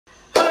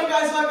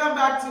guys, welcome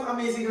back to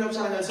Amazing Love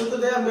Channel. So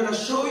today I'm gonna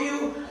show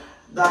you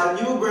the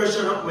new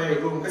version of my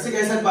room. Kasi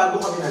guys, nagbago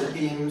kami ng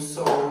team.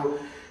 So,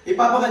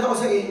 ipapakita ko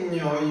sa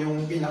inyo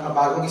yung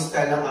pinakabagong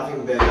style ng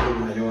aking bedroom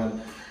ngayon.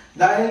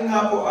 Dahil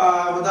nga po,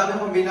 madami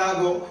akong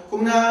binago.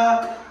 Kung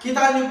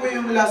nakita niyo po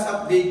yung last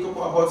update ko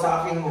po about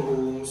sa aking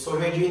room, so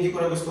medyo hindi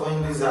ko nagustuhan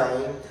yung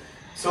design.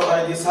 So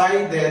I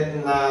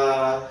decided na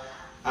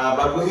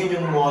baguhin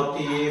yung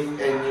motif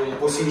and yung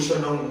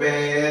position ng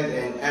bed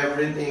and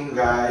everything,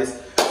 guys.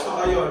 So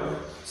ayun.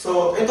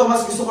 So ito,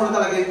 mas gusto ko na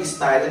talaga yung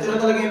style. Ito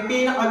na talaga yung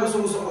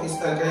pinaka-gusto kong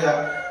style.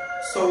 Kaya,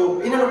 so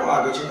inano ko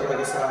agad siya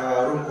talaga sa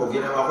room ko.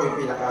 Ginawa ko yung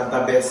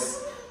pinaka-the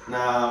best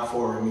na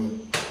for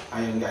me.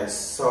 Ayun, guys.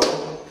 So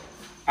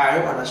I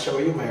wanna show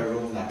you my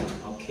room now.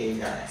 Okay,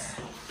 guys.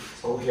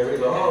 So here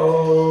we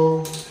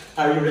go.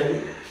 Are you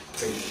ready?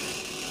 Okay.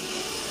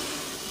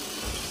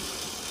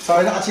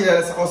 So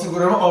nakachilalas ako.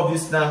 Siguro mo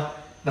obvious na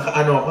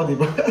nakaano ako, di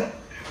ba?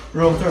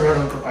 room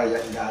tour.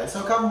 Ayan, guys.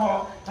 So come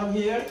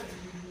here.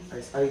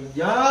 Guys,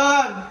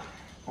 ayan!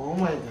 Oh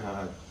my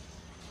God.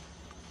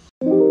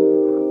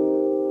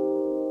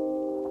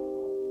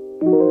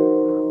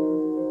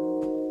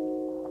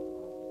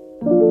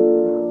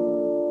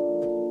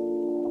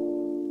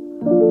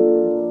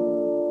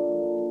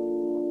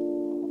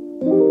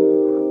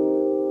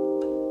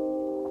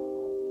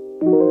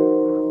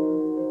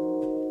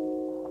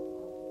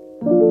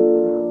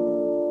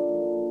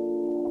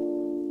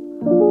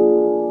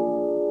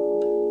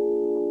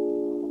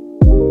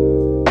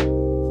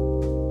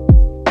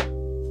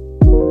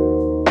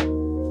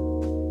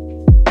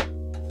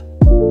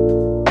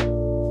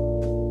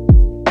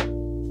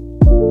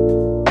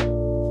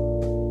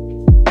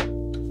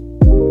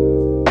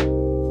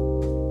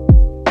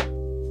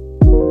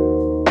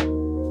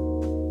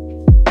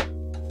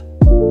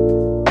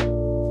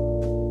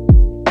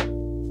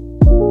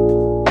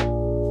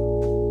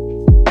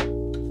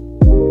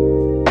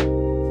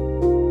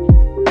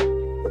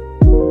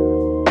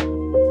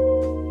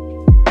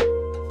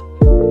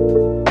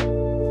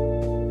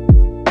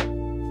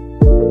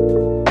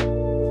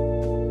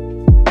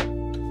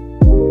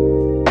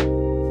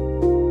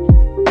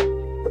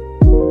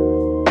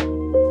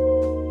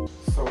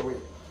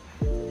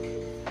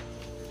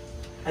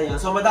 Ayan,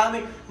 so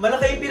malaki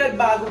yung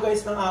pinagbago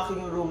guys ng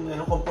aking room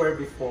na compare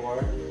before.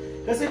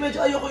 Kasi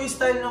medyo ayoko yung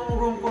style ng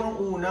room ko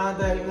nung una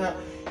dahil nga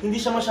hindi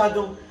siya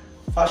masyadong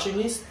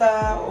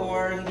fashionista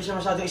or hindi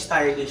siya masyadong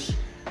stylish.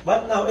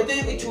 But now, ito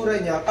yung itsura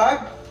niya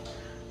pag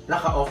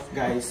naka-off,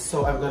 guys.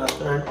 So I'm gonna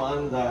turn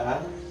on the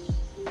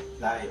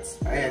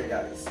lights. Ayan,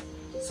 guys.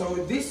 So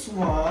this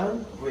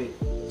one, wait.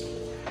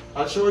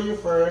 I'll show you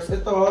first.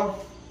 Ito,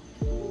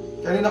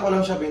 kanina ko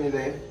lang siya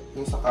binili.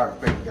 Yung sa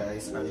carpet,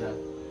 guys.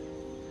 Ayan.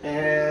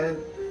 And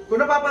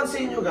kung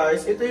napapansin nyo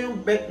guys, ito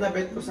yung bet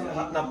ko sa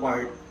lahat na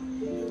part.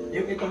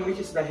 Yung itong which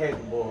is the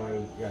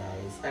headboard,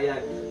 guys. Ayan.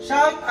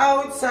 Shout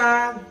out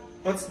sa,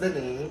 what's the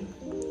name?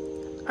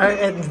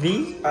 R&V?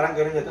 Parang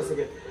ganun ito.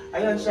 Sige.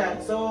 Ayan siya.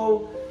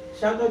 So,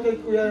 shout out kay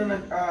Kuya na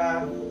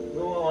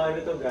gumawa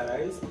nito,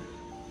 guys.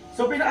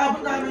 So, pinaabot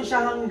namin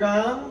siya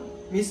hanggang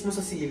mismo sa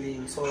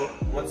ceiling. So,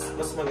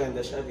 mas maganda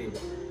siya, diba?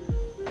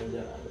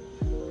 Ayan.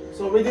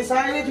 So, we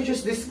decided to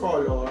choose this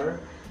color.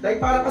 Like,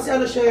 parang kasi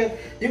ano siya,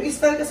 yung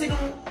style kasi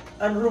nung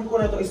room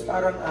ko na to is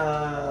parang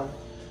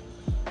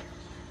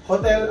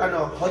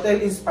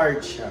hotel inspired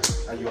siya.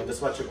 Ayun,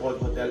 that's what you call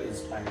hotel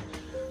inspired.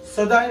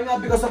 So dahil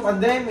nga because of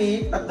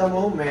pandemic at the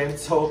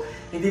moment, so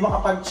hindi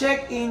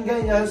makapag-check-in,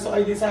 ganyan, so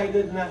I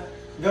decided na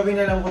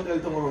gawin na lang hotel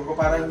tong room ko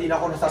para hindi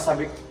na ako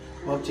nasasabik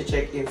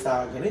mag-check-in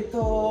sa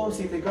ganito,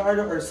 City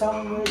Garden or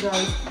somewhere,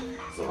 guys.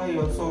 So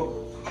ayun, so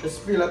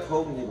just feel at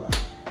home, di ba?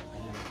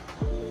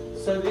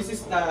 So this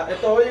is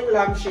ito yung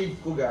lampshade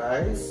ko,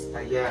 guys.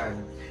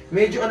 Ayan.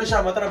 Medyo ano siya,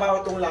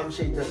 matrabaho tong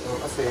lampshade na to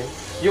kasi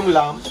yung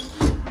lamp,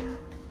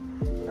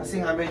 kasi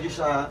nga medyo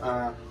siya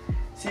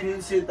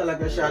sinil-seal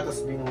talaga siya,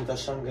 tapos binutas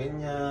siyang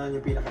ganyan,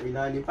 yung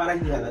pinakailalim, para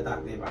hindi halata,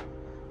 diba?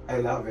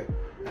 I love it.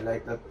 I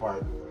like that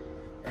part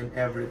and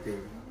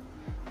everything.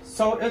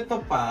 So ito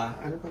pa,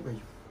 ano pa ba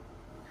yun?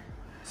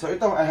 So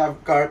ito, I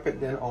have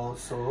carpet then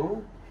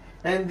also.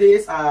 And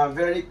this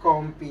very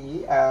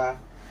comfy,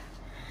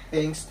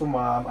 thanks to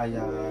Mom,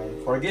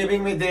 ayan, for giving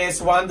me this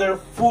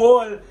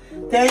wonderful.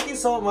 Thank you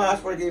so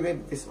much for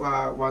giving this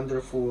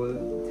wonderful.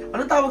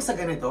 Anong tawag sa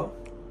ganito?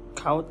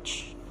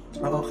 Couch.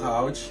 Oo,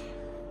 couch.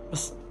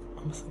 Basta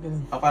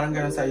ganun. Parang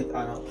ganun sa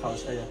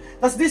couch, ayan.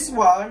 Tapos this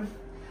one,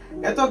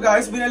 ito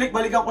guys,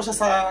 binalik-balikan ko siya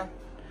sa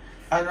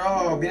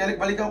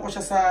binalik-balikan ko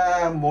siya sa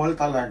mall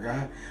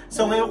talaga.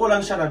 So ngayon ko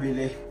lang siya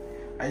nabili.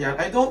 Ayan,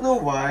 I don't know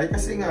why,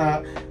 kasi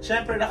nga,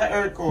 syempre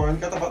naka-aircon,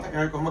 katapat ng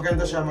aircon,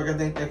 maganda siya,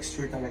 maganda yung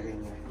texture talaga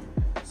niya.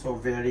 So,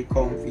 very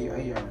comfy.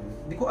 Ayan.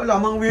 Hindi ko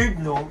alam. Ang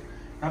weird, no?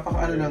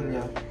 Napaka-ano lang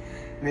niya.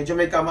 Medyo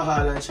may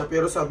kamahalan siya.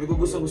 Pero sabi ko,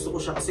 gusto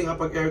ko siya. Kasi nga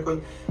pag aircon,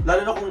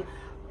 lalo na kung,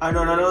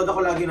 nanonood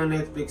ako lagi ng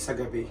Netflix sa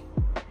gabi.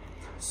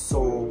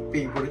 So,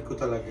 favorite ko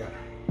talaga.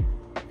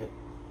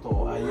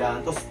 Ito,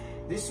 ayan. Tapos,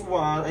 this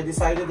one, I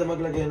decided na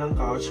maglagay ng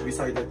couch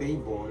beside the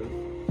table.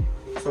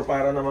 So,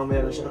 para naman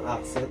meron siyang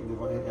accent, di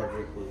ba, in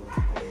everything.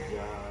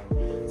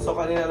 Ayan. So,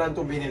 kanina lang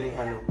ito biniling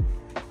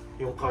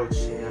yung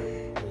couch niya.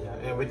 Ayan.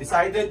 And we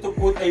decided to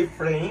put a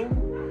frame.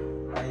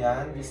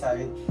 Ayan,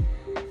 beside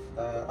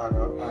the,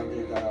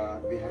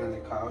 behind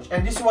the couch.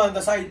 And this one,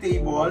 the side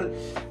table,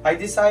 I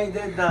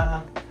decided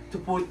na to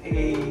put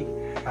a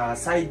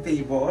side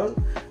table.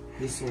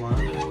 This one,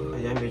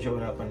 ayan, medyo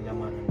wala pang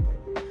laman.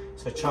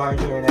 So,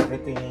 charger and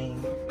everything.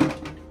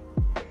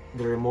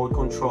 The remote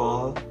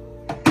control.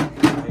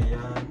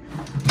 Ayan.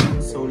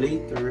 So,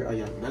 later,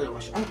 ayan, dalawa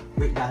siya.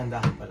 Wait,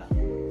 dahan-dahan pala.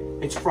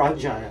 It's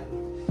fragile.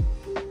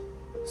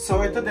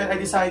 So, ito din, I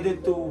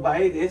decided to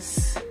buy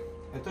this.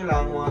 Ito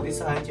lang, mga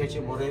design,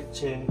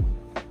 cheche-boreche.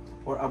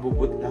 Or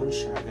abubot lang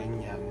siya,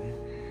 ganyan.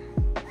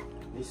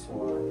 This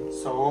one.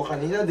 So,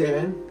 kanina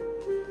din,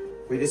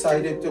 we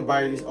decided to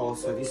buy this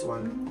also. This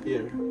one,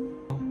 here.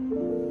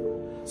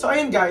 So,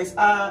 ayun guys,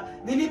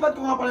 nilipat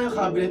ko nga pala yung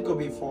cabinet ko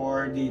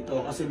before dito.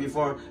 Kasi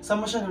before,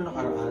 sama siya nung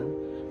nakaraan.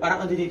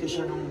 Parang dito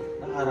siya nung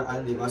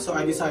nakaraan, di ba? So,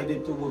 I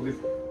decided to move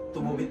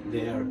it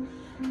there.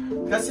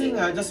 Kasi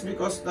nga, just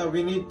because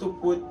we need to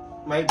put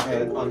my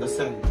bed on the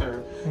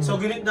center. So,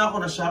 ginit na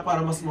ako na siya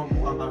para mas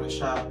mabuang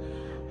siya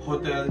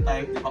hotel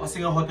type, di ba?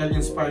 Kasi nga hotel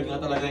inspired nga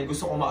talaga yung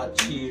gusto ko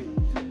ma-achieve.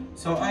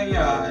 So,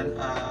 ayan,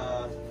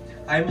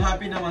 I'm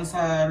happy naman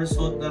sa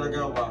result na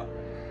nagawa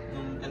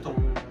nung itong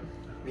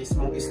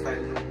mismong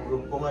style ng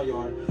room ko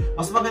ngayon.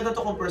 Mas maganda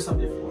to compare sa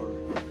before.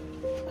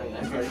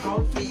 Ayan, very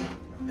comfy.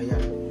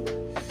 Ayan.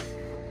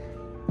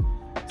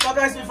 So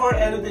guys, before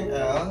anything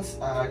else,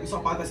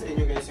 gusto ko pata sa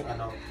inyo guys yung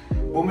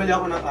bumili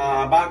ako ng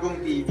bagong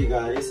TV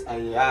guys.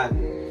 Ayan.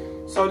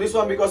 So this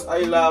one because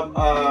I love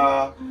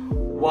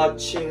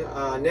watching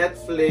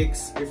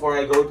Netflix before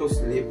I go to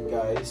sleep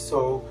guys.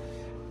 So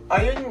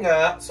ayun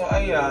nga. So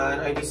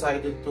ayan, I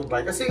decided to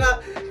buy. Kasi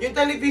nga, yung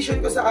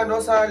television ko sa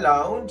sa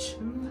lounge,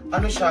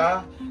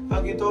 siya,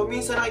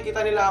 minsan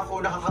nakikita nila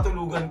ako,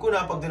 nakakatulugan ko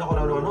na pag din ako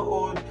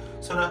nanonood.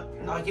 So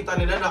nakikita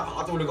nila,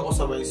 nakakatulog ako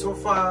sa may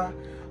sofa,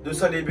 doon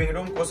sa living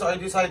room ko. So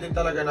I decided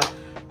talaga na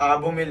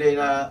bumili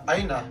na,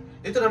 ayun na,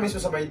 dito na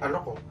mismo sa may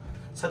ko,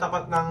 sa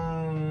tapat ng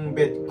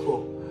bed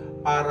ko.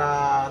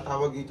 Para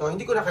tawag ito,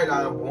 hindi ko na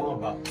kailangan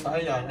bumaba. So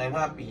ayan, I'm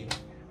happy.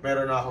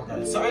 Meron na ako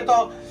guys. So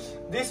ito,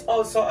 this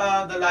also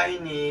the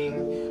lining.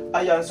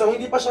 Ayan, so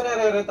hindi pa siya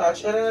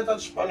nare-retouch.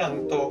 Nare-retouch pa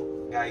lang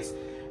to guys.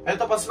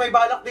 Ito, pas may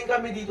balak din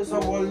kami dito sa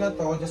wall na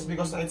to just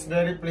because it's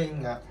very plain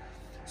nga.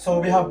 So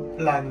we have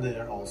plan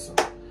there also.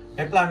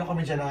 May plano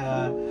kami dyan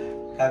na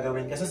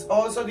gagawin. Kasi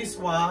also this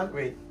one,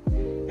 wait.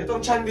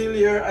 Itong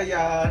chandelier,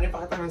 ayan.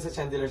 Ipakita naman sa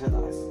chandelier sa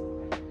taas.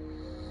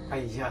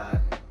 Ayan.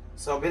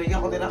 So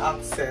binigyan ko din ng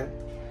accent.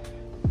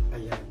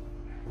 Ayan.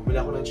 Bumili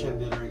ako ng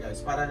chandelier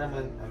guys. Para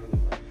naman,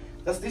 diba?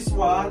 Tapos this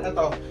one,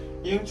 ito.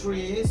 Yung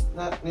trees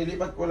na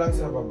nilipat ko lang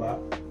sa baba.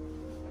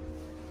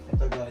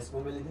 Ito guys,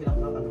 bumili din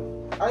ako ng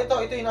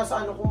ito yung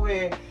nasa ko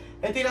eh.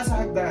 Ito yung nasa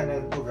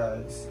hagdanan ko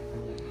guys.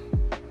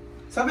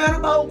 Sabi, meron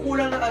pa akong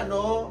kulang na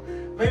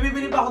may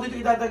bibili pa ako dito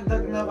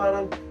idadagdag na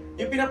parang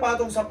yung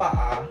pinapatong sa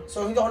paa.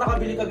 So hindi ako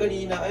nakabili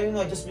kaganina. Ayun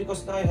nga, just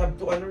because na I have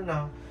to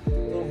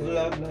to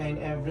vlog na and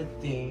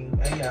everything.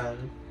 Ayan.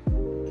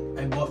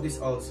 I bought this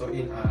also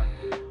in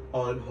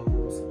All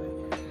Homes.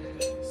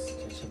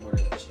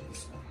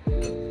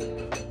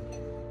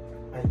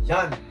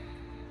 Ayan.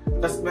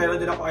 Tapos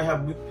meron din ako, I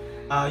have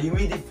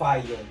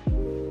humidifier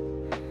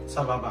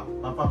sa baba.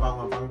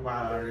 Mapabango pang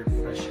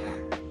pa-refresh na.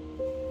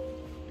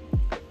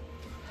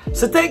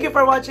 So thank you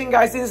for watching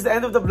guys. This is the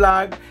end of the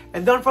vlog.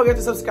 And don't forget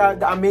to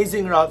subscribe to the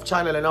Amazing Ralph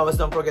channel. And always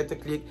don't forget to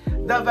click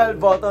the bell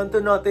button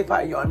to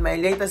notify you on my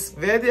latest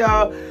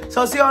video.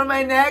 So see you on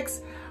my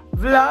next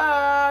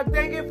vlog.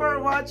 Thank you for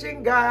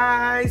watching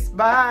guys.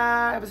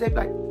 Bye. Have a safe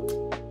night.